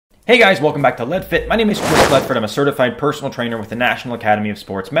Hey guys, welcome back to Ledford. My name is Chris Ledford. I'm a certified personal trainer with the National Academy of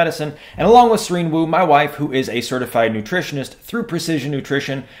Sports Medicine. And along with Serein, my wife, who is a certified nutritionist through Precision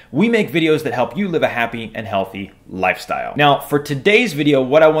Nutrition, we make videos that help you live a happy and healthy lifestyle. Now, for today's video,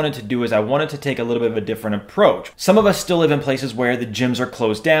 what I wanted to do is I wanted to take a little bit of a different approach. Some of us still live in places where the gyms are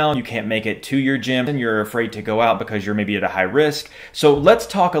closed down. You can't make it to your gym and you're afraid to go out because you're maybe at a high risk. So let's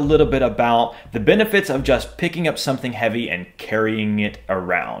talk a little bit about the benefits of just picking up something heavy and carrying it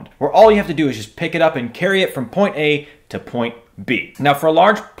around, where all you have to do is just pick it up and carry it from point A to point B. Now, for a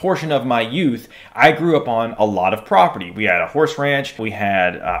large portion of my youth, I grew up on a lot of property. We had a horse ranch, we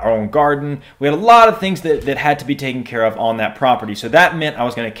had our own garden, we had a lot of things that had to be taken care of on that property. So that meant I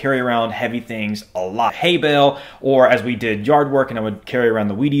was going to carry around heavy things a lot. Hay bale, or as we did yard work and I would carry around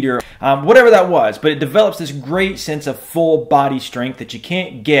the weed eater, whatever that was. But it develops this great sense of full body strength that you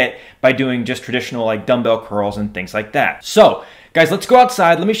can't get by doing just traditional like dumbbell curls and things like that. So guys, let's go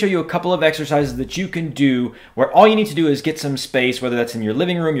outside. Let me show you a couple of exercises that you can do where all you need to do is get some space, whether that's in your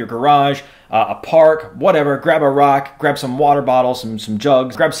living room, your garage, a park, whatever. Grab a rock, grab some water bottles, some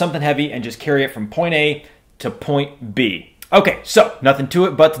jugs, grab something heavy and just carry it from point A to point B. Okay, so nothing to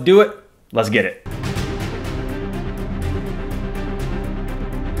it but to do it. Let's get it.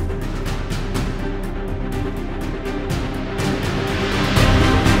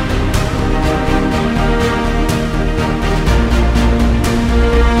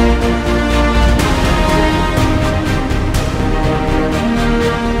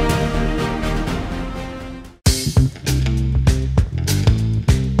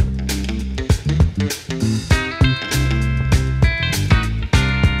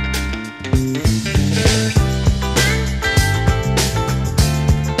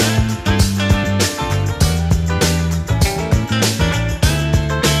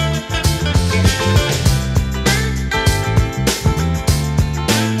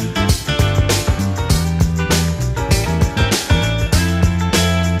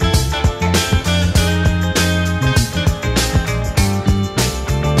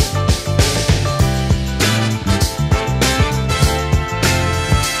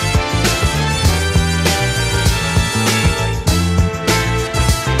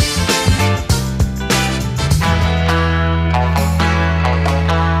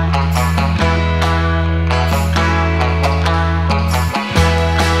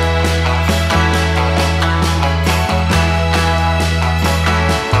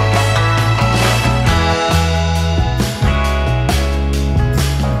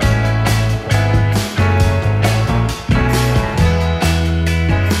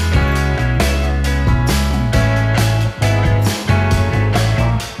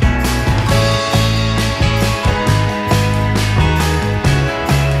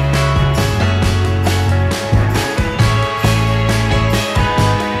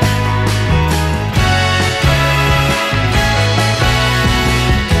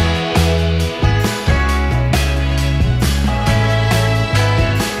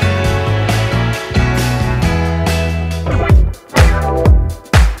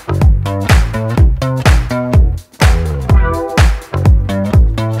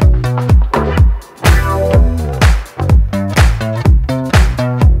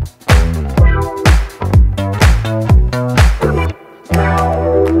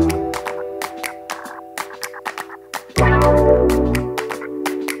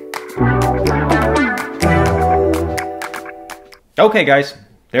 Okay guys,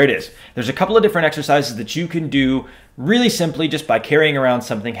 there it is. There's a couple of different exercises that you can do really simply just by carrying around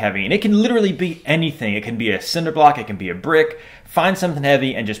something heavy. And it can literally be anything. It can be a cinder block, it can be a brick. Find something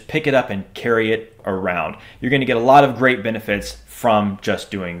heavy and just pick it up and carry it around. You're going to get a lot of great benefits from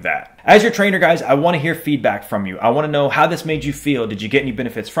just doing that. As your trainer, guys, I want to hear feedback from you. I want to know how this made you feel. Did you get any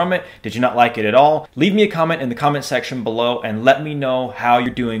benefits from it? Did you not like it at all? Leave me a comment in the comment section below and let me know how you're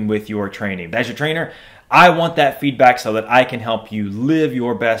doing with your training. As your trainer, I want that feedback so that I can help you live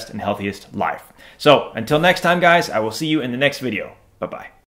your best and healthiest life. So until next time, guys, I will see you in the next video. Bye-bye.